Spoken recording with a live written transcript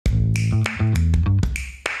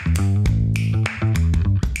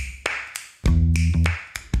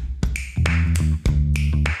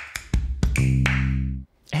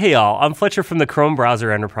Hey all, I'm Fletcher from the Chrome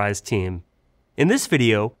Browser Enterprise team. In this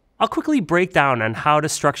video, I'll quickly break down on how to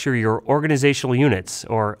structure your organizational units,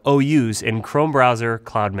 or OUs, in Chrome Browser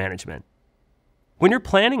Cloud Management. When you're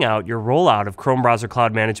planning out your rollout of Chrome Browser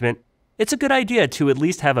Cloud Management, it's a good idea to at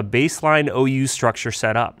least have a baseline OU structure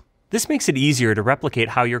set up. This makes it easier to replicate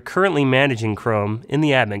how you're currently managing Chrome in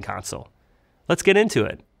the admin console. Let's get into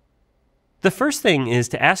it. The first thing is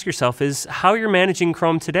to ask yourself is how you're managing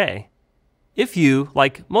Chrome today. If you,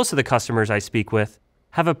 like most of the customers I speak with,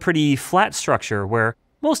 have a pretty flat structure where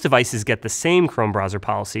most devices get the same Chrome browser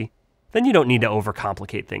policy, then you don't need to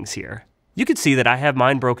overcomplicate things here. You can see that I have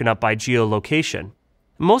mine broken up by geolocation.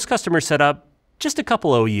 Most customers set up just a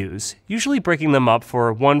couple OUs, usually breaking them up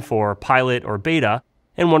for one for pilot or beta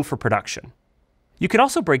and one for production. You can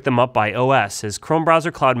also break them up by OS, as Chrome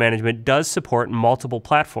Browser Cloud Management does support multiple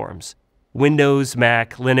platforms: Windows,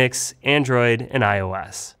 Mac, Linux, Android, and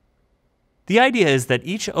iOS. The idea is that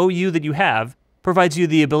each OU that you have provides you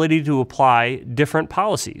the ability to apply different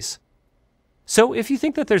policies. So if you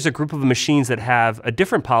think that there's a group of machines that have a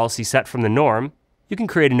different policy set from the norm, you can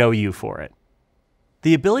create an OU for it.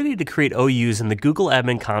 The ability to create OUs in the Google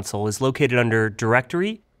Admin Console is located under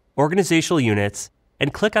Directory, Organizational Units,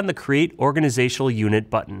 and click on the Create Organizational Unit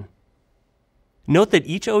button. Note that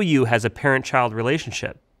each OU has a parent-child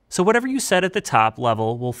relationship, so whatever you set at the top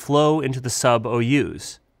level will flow into the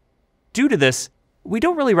sub-OUs. Due to this, we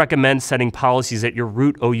don't really recommend setting policies at your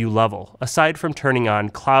root OU level, aside from turning on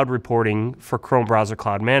cloud reporting for Chrome Browser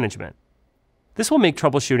Cloud Management. This will make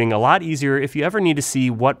troubleshooting a lot easier if you ever need to see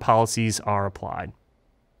what policies are applied.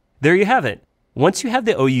 There you have it. Once you have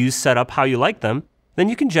the OUs set up how you like them, then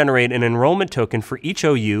you can generate an enrollment token for each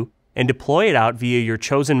OU and deploy it out via your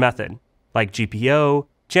chosen method, like GPO,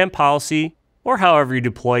 gem policy, or however you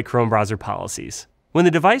deploy Chrome browser policies. When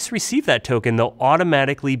the device receives that token, they'll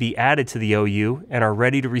automatically be added to the OU and are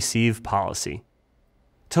ready to receive policy.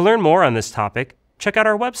 To learn more on this topic, check out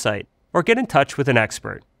our website or get in touch with an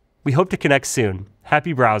expert. We hope to connect soon.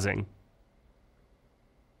 Happy browsing!